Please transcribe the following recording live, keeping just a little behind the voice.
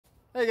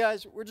Hey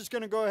guys, we're just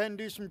going to go ahead and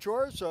do some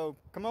chores, so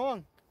come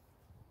along.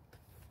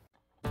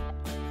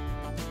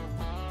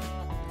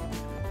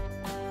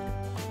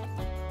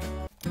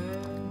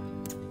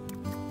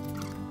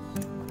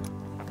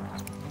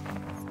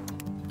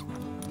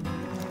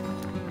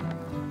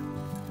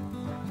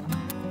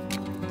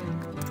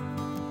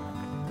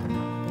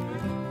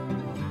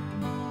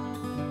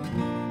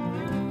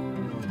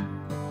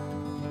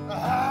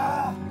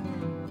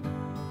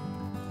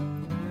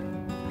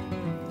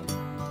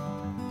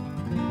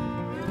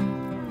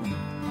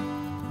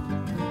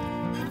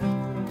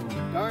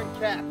 Darn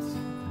cats.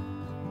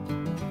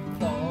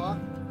 Aw.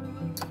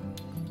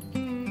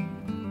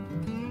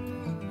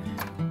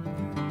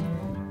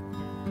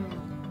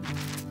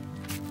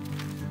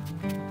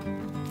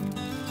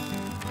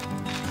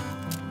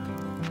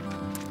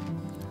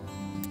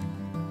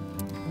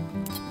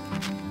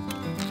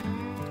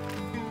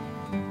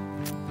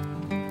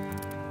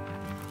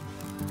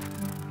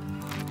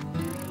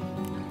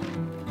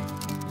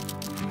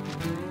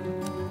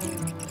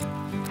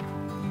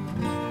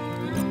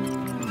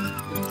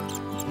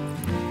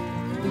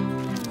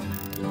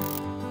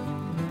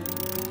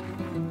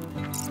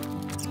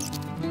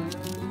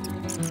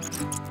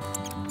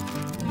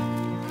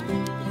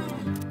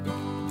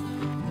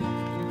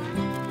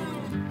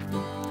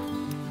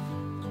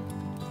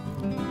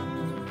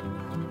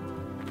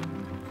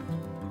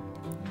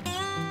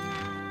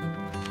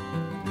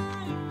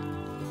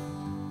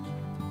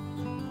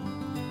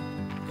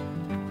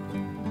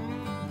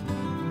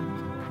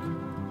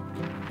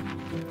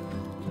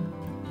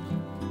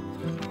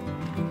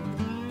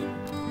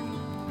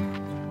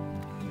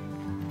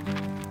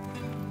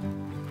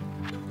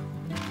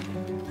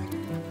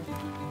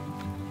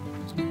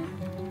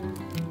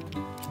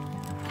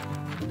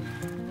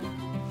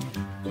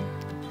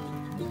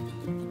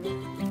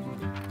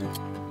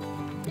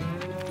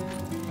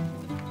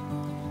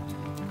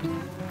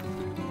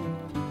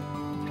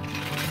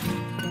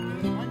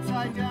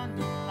 Side done,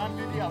 time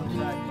to do the other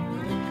side.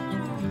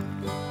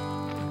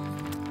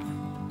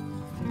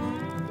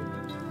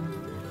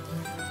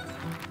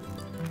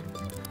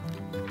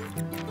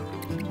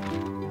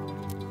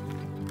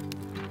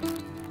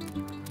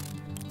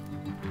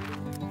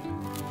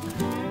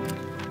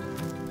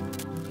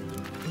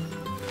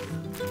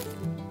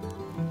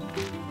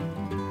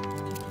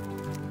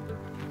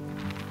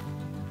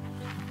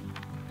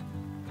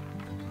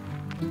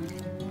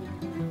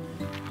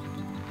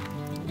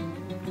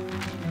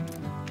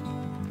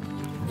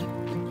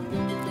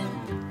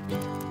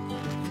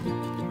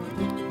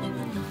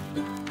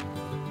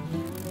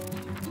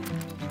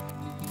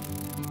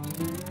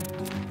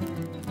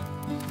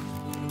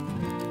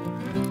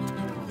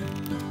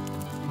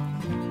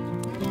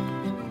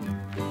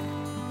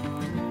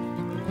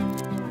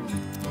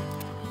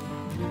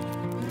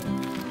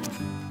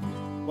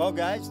 Well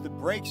guys, the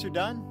brakes are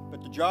done,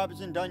 but the job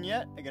isn't done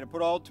yet. I gotta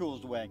put all the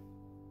tools away.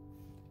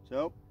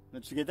 So,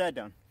 let's get that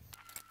done.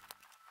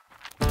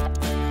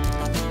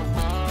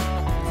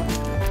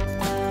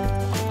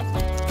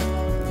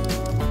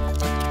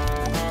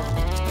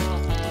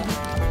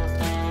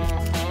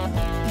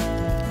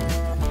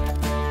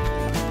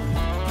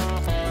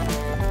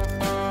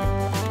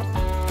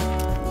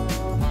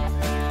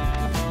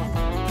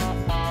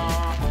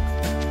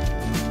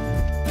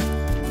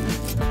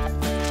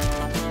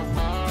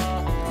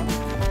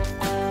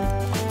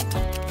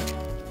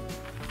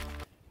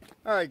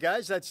 Alright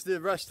guys, that's the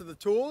rest of the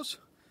tools.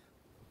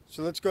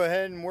 So let's go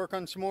ahead and work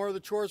on some more of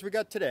the chores we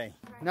got today.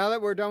 Now that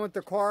we're done with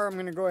the car, I'm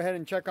going to go ahead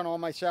and check on all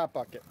my sap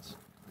buckets.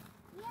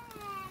 Yay!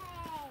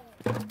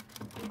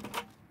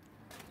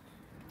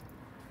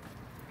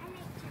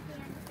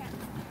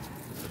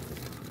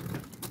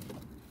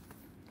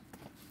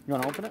 You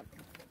want to open it?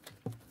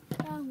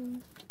 Oh,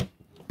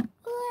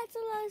 that's a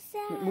lot of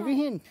sap. Move your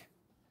hand.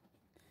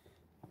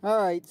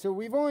 Alright, so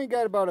we've only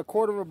got about a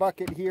quarter of a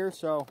bucket here,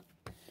 so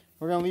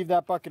we're going to leave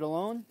that bucket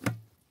alone.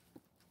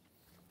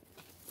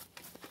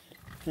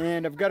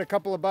 And I've got a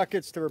couple of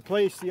buckets to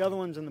replace the other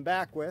ones in the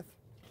back with.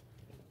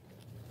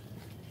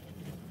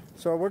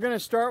 So we're going to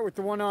start with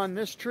the one on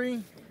this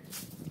tree.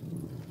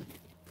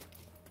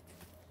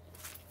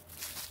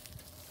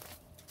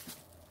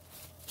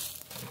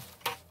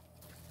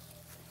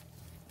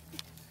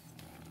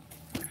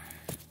 Can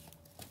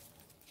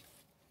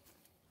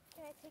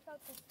I take out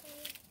the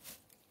hose?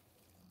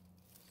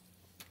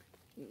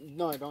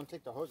 No, don't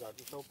take the hose out,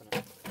 just open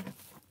it.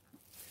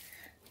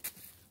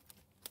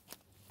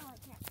 Oh, I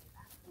can't do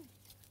that.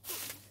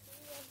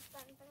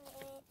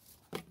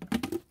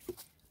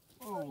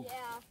 Oh,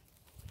 yeah.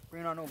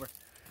 Bring it on over.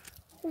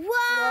 Whoa!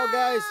 Well,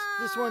 guys,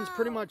 this one's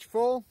pretty much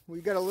full.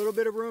 We've got a little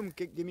bit of room.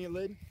 Give me a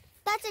lid.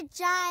 That's a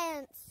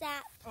giant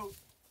sap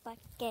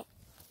bucket.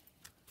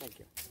 Thank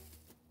you.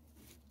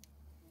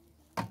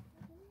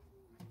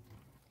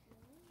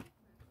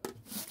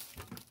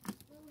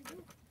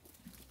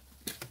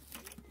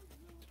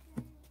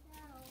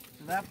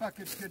 So that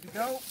bucket's good to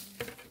go.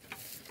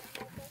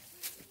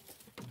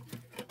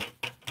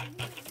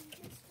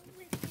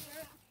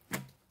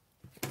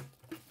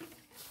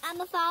 I'm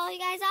gonna follow you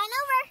guys on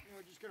over.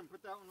 We're just gonna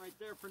put that that one right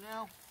there for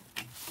now.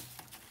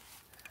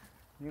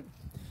 Yep.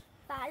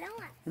 Follow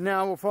us. And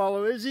now we'll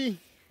follow Izzy.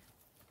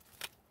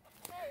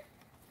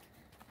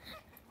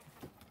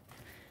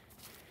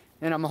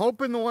 And I'm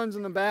hoping the ones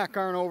in the back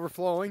aren't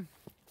overflowing.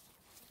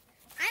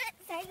 I'm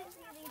excited to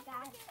see these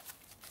guys.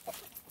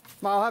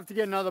 I'll have to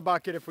get another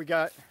bucket if we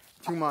got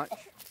too much.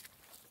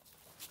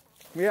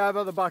 We have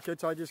other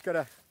buckets, I just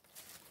gotta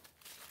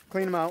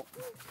clean them out.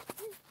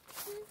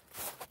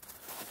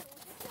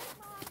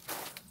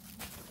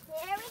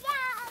 Here we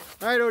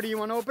go. Alright, Odie, you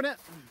want to open it?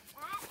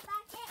 That's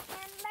bucket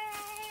number,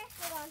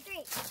 hold on,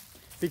 3.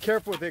 Be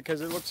careful with it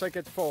because it looks like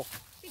it's full.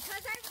 Because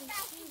I'm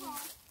basketball.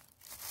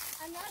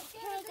 I'm not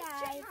scared of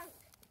guys. this chipmunk.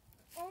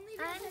 Only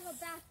because of a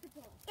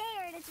basketball.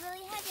 Scared, it's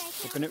really heavy. I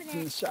can't Open it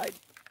from the side.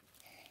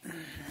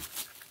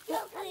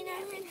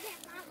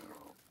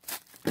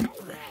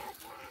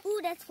 Ooh,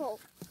 that's full.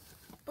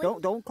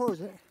 Don't close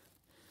it.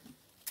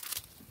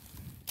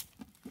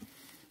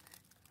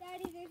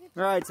 Daddy, there's a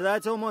Alright, so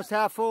that's almost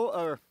half full,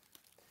 or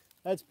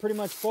that's pretty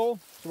much full.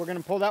 So we're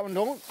gonna pull that one.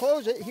 Don't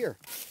close it. Here.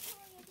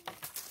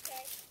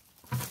 okay.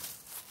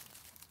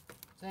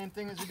 Same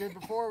thing as we did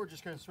before. We're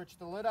just gonna switch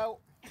the lid out.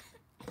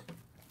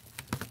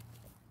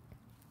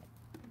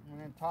 We're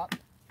gonna top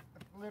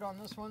the lid on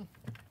this one.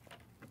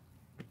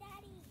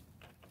 Daddy,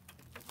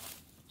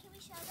 can we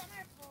show them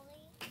our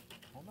fully?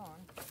 Hold on.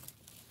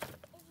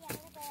 Is the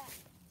other back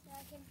so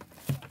I can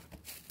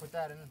Put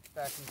that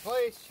back in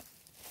place.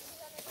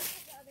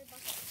 The other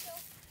bucket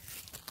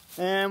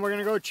still. And we're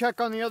gonna go check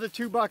on the other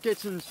 2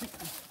 buckets and see.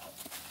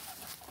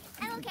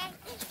 I'm okay.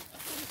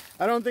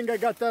 I don't think I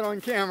got that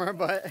on camera,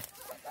 but I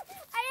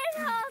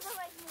didn't know I was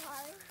like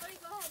Molly. Buddy,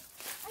 go ahead.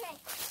 Okay.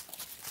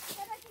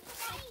 Go back to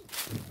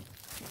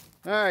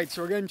Daddy. alright,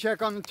 so we're gonna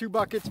check on the 2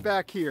 buckets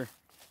back here.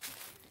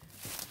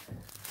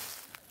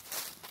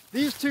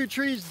 These 2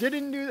 trees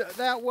didn't do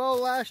that well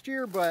last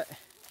year, but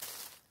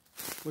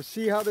we'll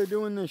see how they're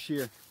doing this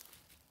year.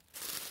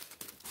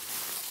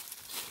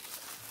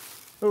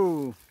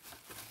 Ooh.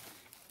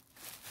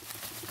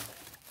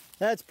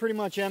 That's pretty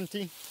much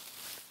empty.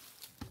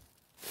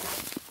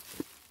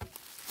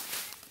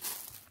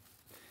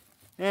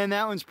 And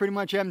that one's pretty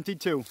much empty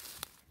too.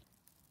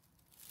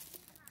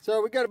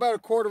 So we got about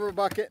 1/4 of a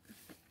bucket.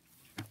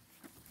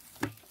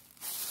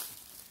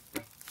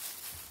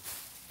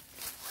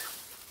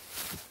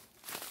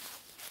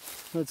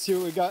 Let's see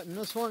what we got in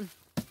this one.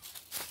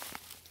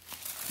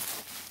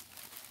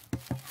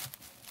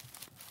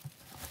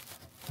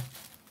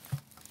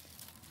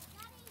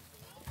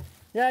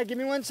 Yeah, give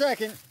me 1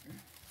 second.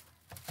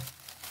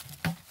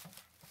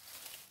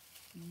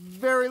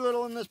 Very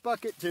little in this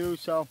bucket too,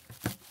 so.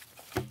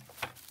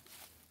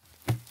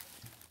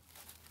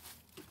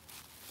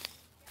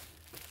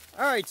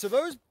 Alright, so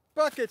those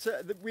buckets,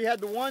 we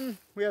have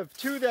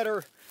 2 that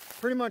are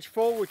pretty much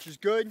full, which is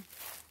good.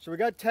 So we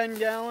got 10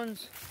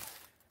 gallons.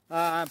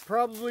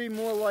 Probably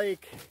more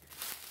like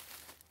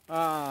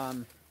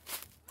 10.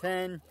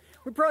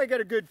 We probably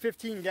got a good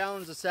 15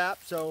 gallons of sap,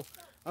 so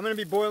I'm going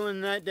to be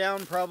boiling that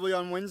down probably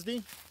on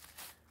Wednesday.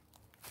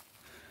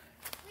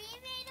 We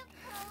made a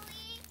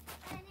pulley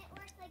and it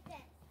works like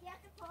this. You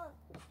have to pull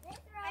this rope.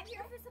 I'm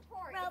here for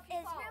support. Rope if you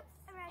is fall.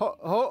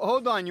 around.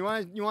 Hold on, you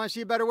want to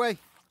see a better way?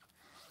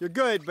 You're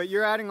good, but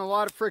you're adding a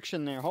lot of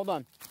friction there. Hold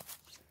on.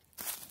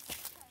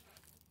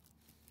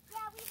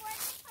 Yeah, we wanted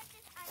to put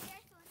this under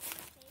so it's in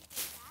the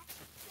face like that.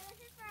 So this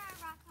is for our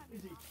rock climbing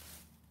Easy. wall.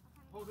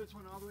 Hold this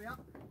one all the way up.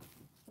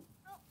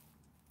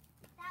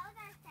 That was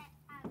our set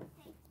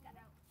safe go.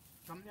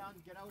 Come down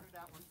and get out of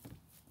that one.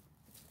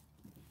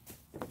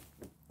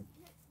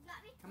 You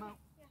got me? Come out.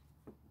 Yeah.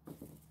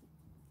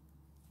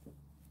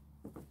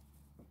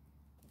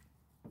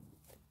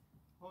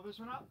 Hold this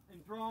one up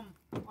and throw them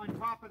on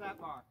top of that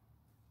bar.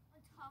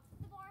 On top of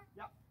the bar?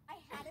 Yep. I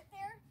had it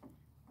there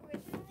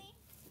originally.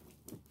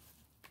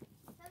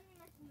 Something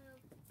must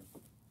move.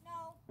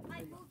 No,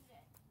 I moved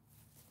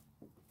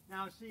it.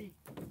 Now see,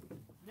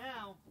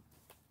 now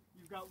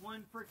you've got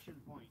 1 friction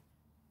point.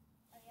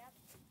 Oh, yep.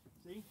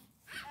 See?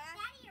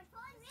 Daddy, you're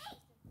pulling me.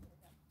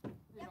 There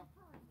you Yep. go.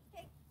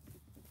 Okay.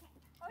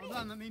 Hold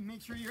on, let me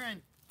make sure you're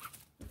in.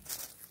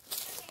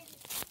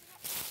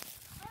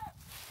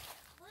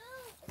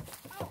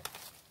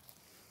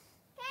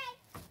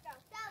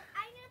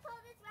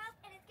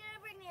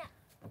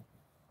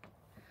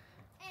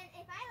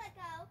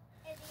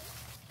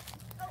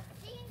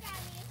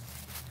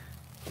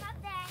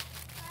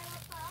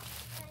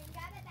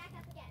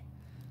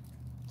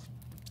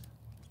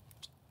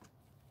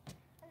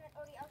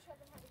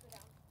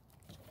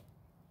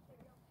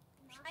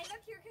 I'm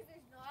up here because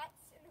there's knots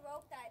in the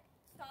rope that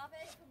stop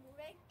it from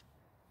moving.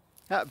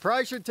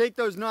 Probably should take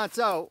those knots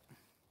out.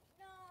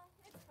 No,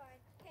 it's fine.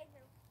 Okay, no.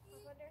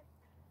 Look under.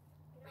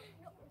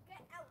 No,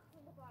 get out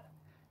from the bottom.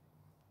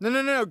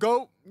 No.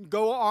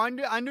 Go on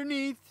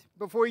underneath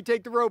before you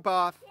take the rope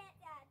off. Can't,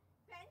 Dad.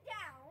 Bend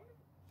down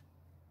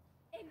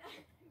and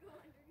go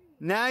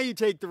underneath. Now you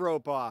take the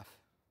rope off.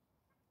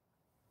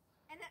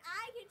 And then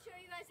I can show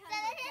you guys how So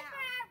to this get is down. for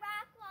our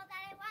rock wall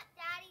that I want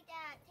Daddy to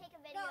take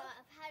a video No.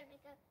 of how to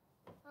make a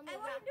I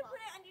want him to put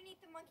it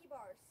underneath the monkey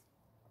bars.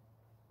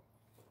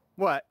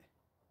 What?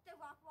 The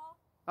rock wall.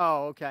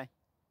 Oh, okay.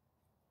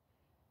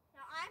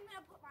 Now I'm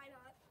gonna put my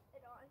knot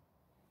on.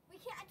 We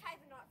can't untie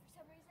the knot for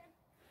some reason.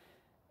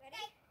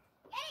 Ready?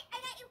 Ready? I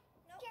got you.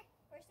 No. Here.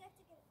 First I have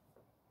to get it.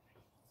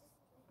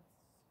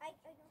 I know.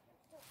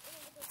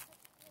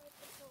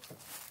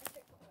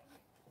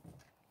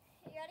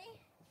 You ready?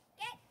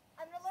 Okay.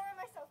 I'm gonna lower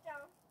myself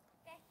down.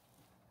 Okay. I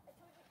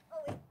told you.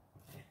 Oh wait.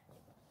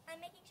 I'm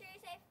making sure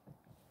you're safe.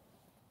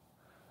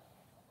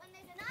 When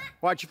there's a knot.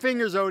 Watch your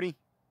fingers, Odie.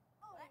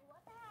 Oh,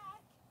 what the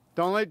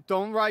heck?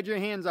 Don't ride your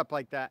hands up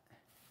like that.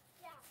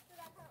 Yeah, so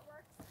that's how it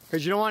works.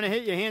 Because you don't want to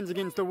hit your hands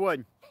against the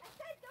wood. I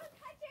said don't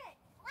touch it.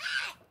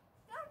 What?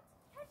 Don't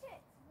touch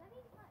it. Let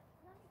me die.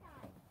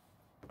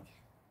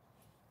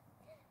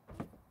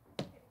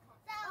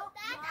 So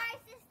that's our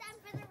system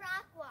for the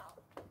rock wall.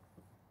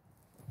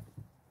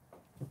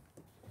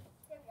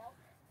 There we go.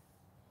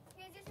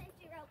 Here's your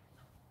safety rope.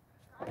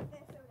 I'm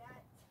gonna show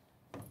that.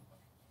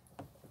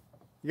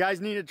 You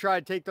guys need to try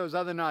to take those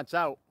other knots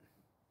out.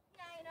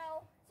 Yeah, I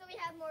know. So we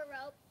have more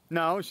rope.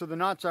 No, so the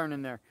knots aren't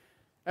in there.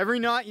 Every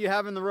knot you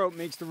have in the rope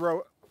makes the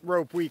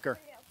rope weaker.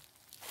 There we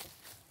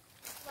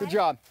go. Good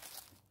job.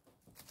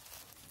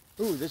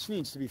 Ooh, this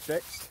needs to be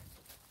fixed.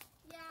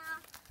 Yeah.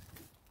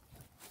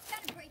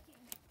 Kind of breaking.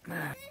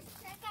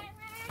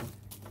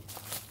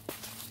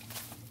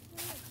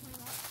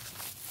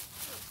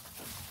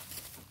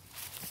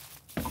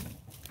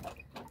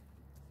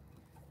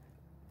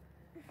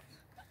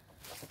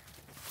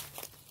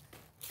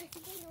 I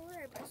think I know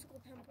where our bicycle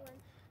pump went.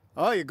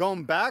 Oh, you're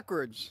going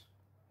backwards.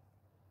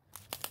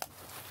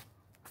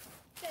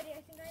 Daddy,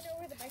 I think I know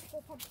where the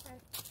bicycle pump went.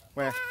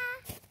 Where?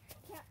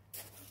 Yeah.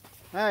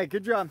 All right,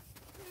 good job.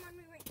 Come on,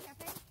 we went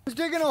camping. Who's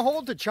digging a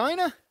hole to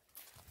China?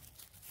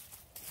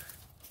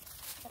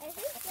 I think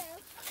so.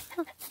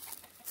 Look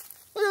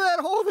at that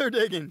hole they're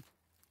digging.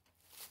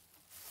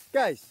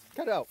 Guys,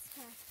 cut it out.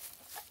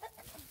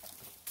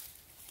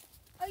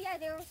 Oh yeah,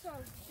 they were also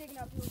digging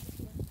up roots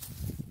here.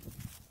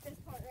 This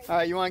part right All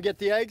right, you want to get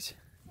the eggs?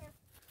 Yeah.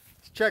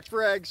 Let's check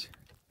for eggs.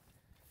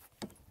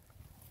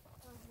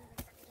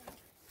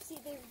 See,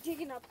 they're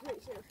digging up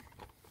right here.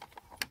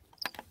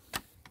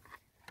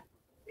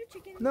 No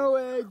chicken. No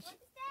eggs.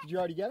 Did you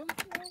already get them?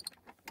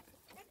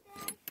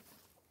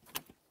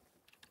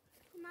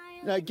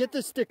 Now get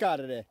the stick out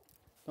of there.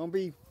 Don't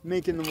be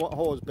making the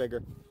holes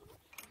bigger.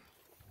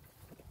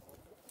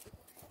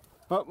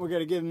 But we got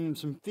to give them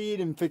some feed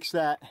and fix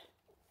that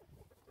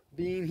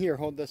beam. Here,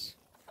 hold this.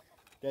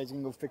 You guys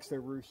can go fix their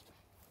roost.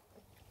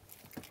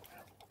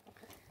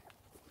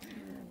 Is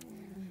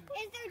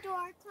their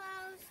door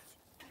closed?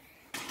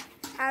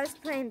 I was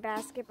playing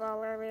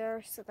basketball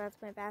earlier, so that's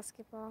my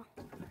basketball.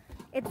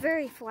 It's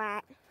very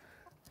flat.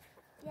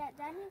 Yeah,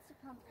 that needs to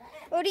pump that.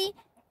 Odie,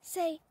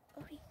 say,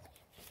 Odie.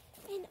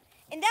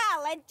 And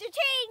I'll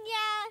entertain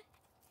ya.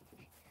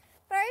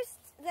 First,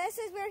 this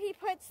is where he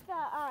puts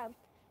the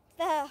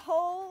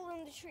hole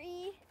in the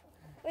tree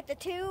with the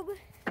tube.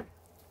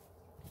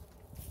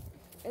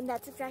 And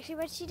that's exactly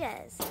what she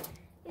does.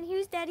 And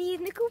here's Daddy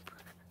in the coop.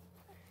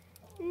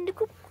 In the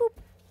coop.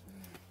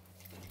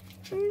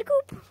 In the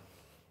coop.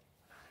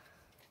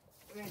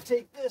 I'm going to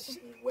take this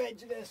and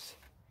wedge this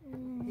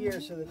here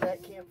so that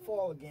that can't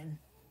fall again.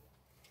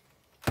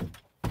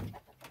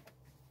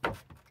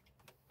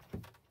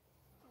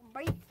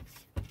 Bite.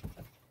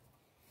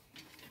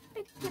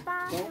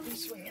 Don't be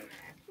swinging.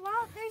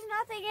 Well, there's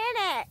nothing in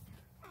it.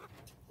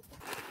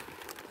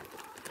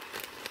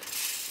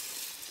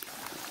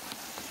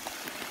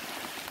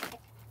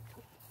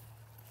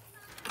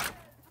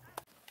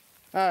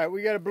 All right,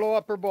 we got to blow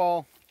up her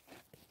ball.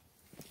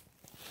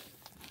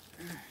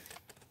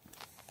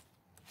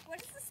 What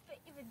does the spit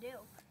even do?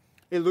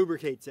 It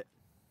lubricates it.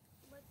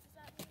 What does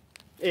that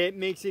mean? It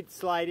makes it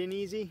slide in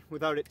easy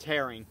without it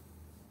tearing.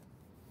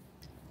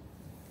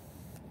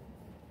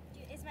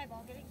 Is my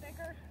ball getting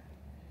bigger?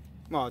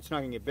 Well, it's not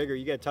going to get bigger.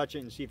 You got to touch it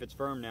and see if it's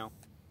firm now.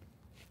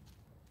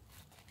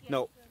 Yeah,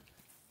 No.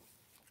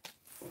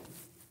 I've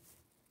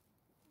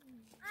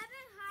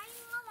been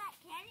hiding all that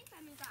candy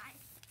from you guys.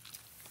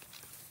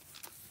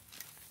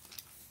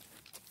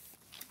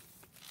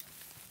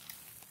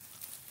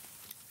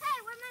 Hey,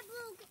 where'd my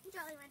blue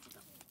jelly went to go?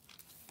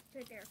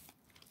 Right there.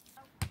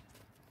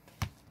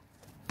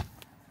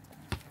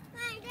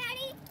 Hi,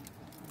 Daddy.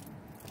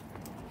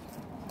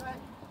 I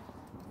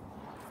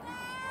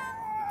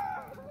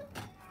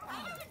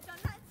haven't done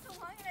that in so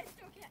long and I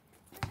still can't.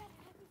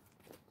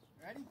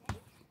 Ready?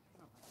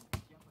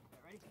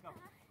 Ready? Go.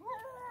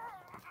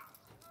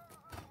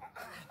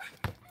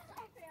 I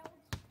failed.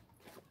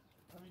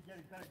 Let me get a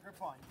better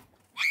grip on you.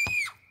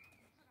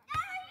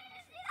 Daddy, did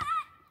you see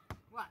that?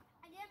 What?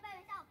 I did it by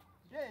myself.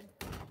 You did?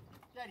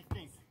 Daddy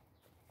thinks.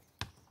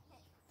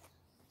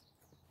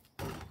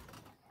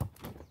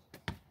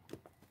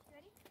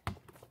 Ready?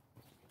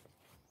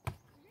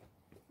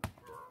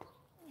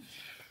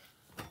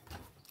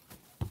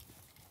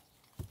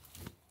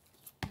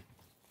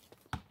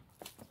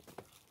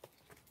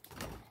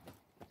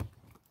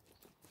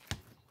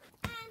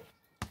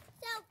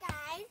 So,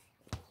 guys,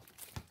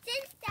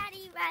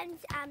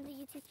 friends, the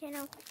YouTube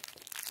channel.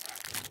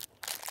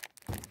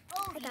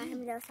 Oh, I got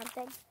him a little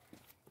something.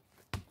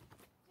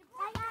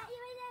 I got you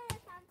a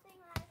little something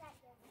when I was at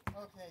dinner.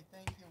 Okay,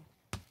 thank you.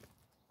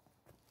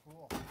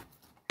 Cool.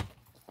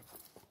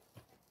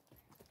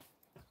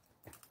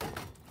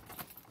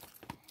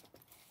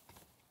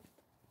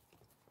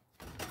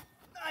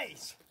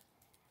 Nice.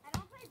 I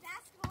don't play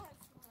basketball at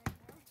school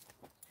anymore.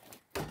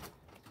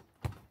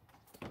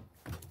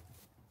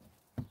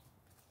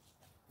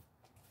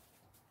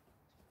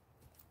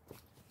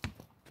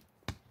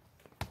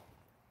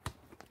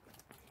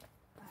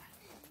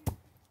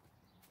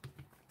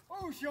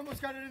 Oh, she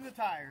almost got it in the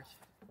tires.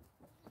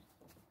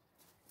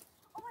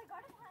 Oh, I got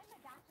it behind my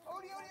back.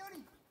 Odie, Odie,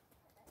 Odie.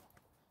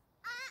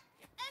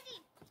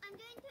 Eddie, I'm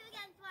doing 2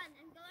 against 1.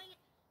 I'm going.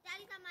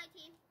 Daddy's on my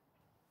team.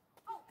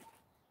 Oh,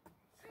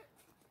 shoot.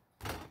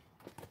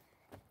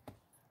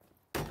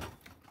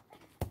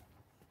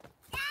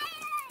 There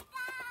we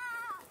go!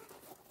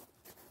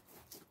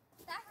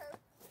 That hurt.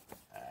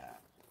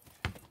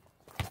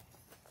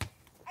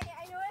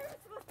 I know I was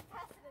supposed to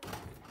pass it in.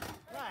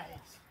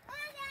 Nice. Oh,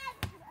 Dad!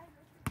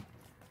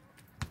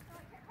 So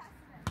I can't pass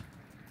it in.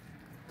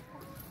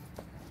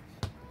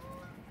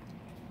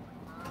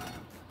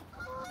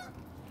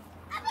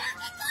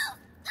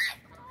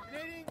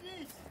 Canadian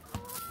geese.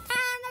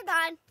 And they're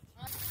gone.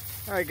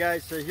 All right,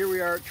 guys, so here we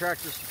are at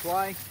Tractor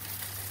Supply.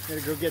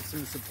 Gonna go get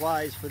some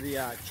supplies for the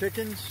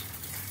chickens.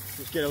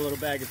 Just get a little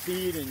bag of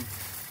feed, and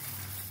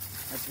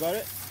that's about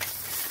it.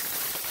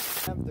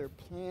 Have their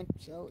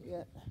plants out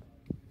yet?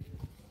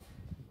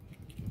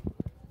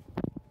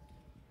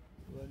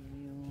 Blood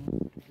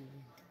meal.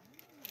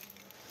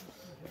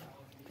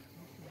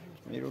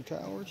 Tomato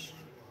towers.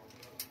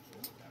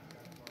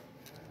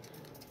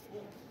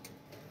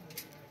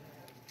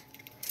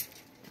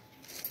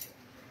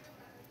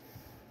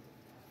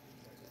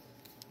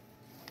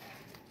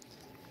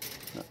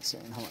 Not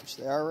saying how much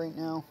they are right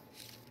now.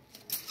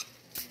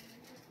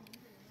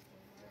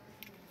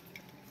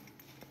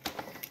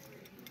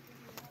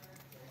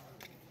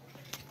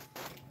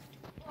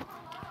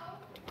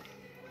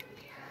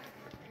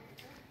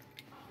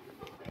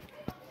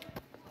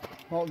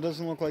 Well, it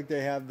doesn't look like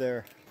they have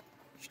their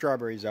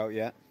strawberries out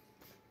yet.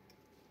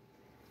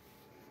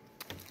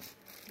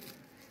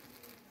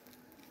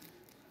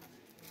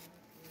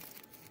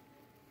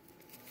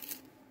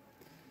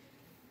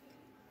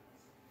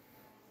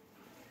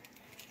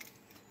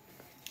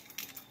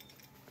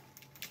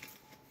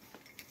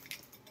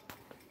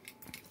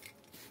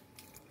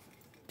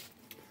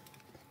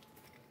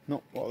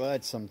 No, well,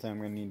 that's something I'm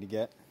going to need to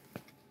get.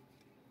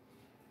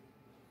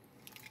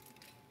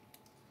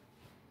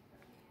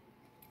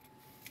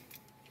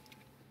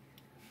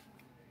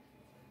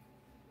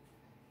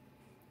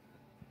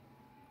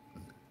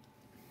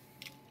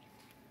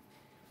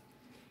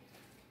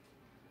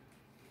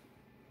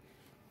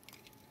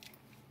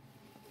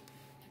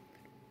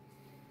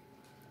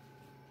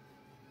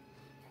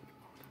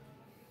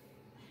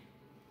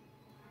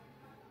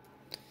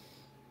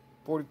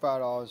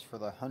 $45 for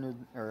the 100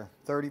 or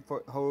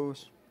 30-foot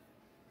hose.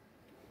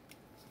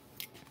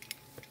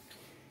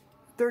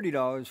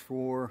 $30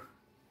 for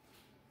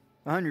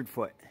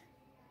 100-foot,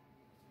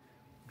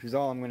 which is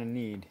all I'm going to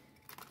need.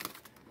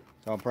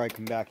 So I'll probably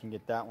come back and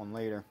get that one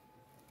later.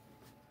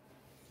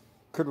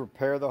 Could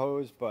repair the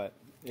hose, but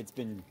it's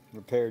been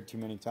repaired too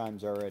many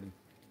times already.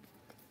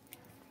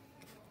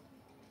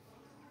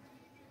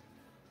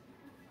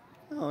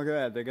 Oh, look at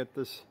that. They got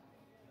this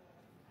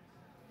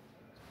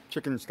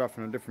chicken stuff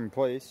in a different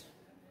place.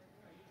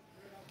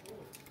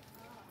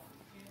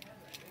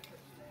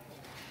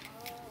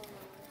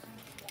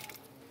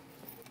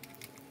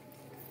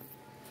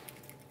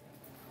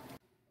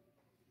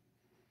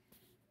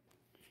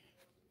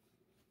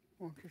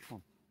 Oh, this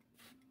one.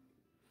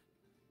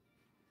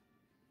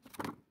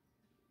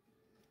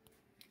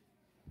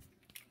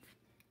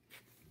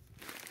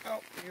 Oh,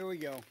 here we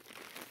go.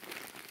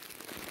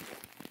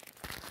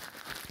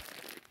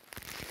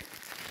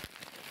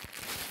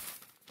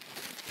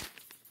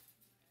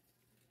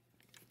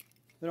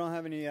 They don't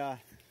have any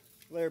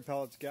layer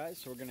pellets, guys,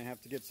 so we're going to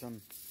have to get some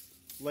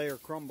layer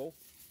crumble.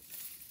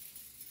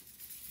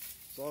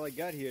 That's all I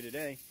got here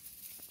today.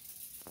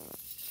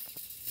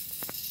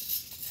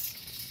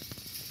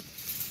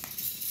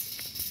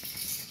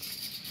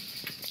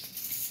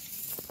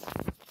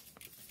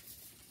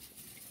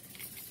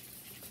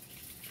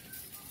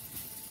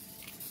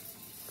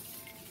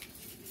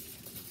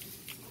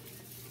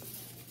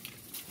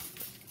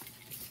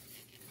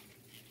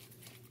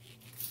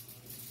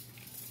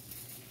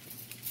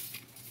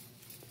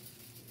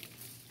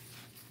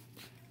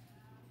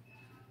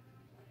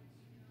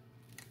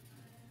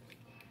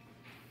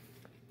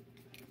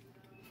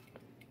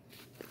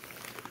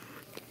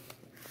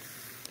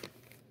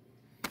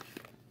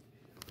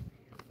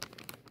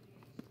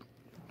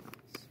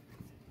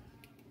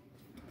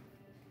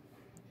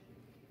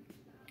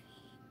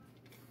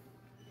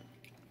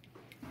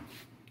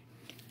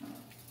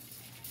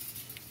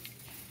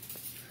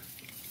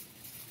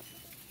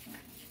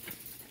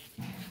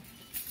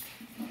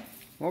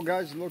 Well,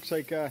 guys, it looks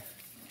like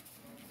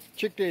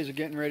chick days are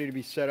getting ready to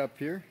be set up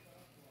here,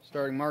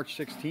 starting March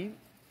 16th.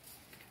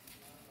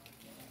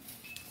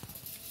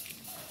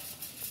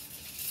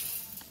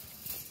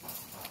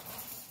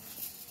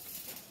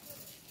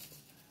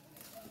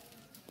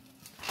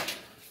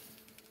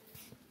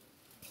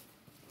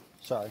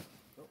 Sorry.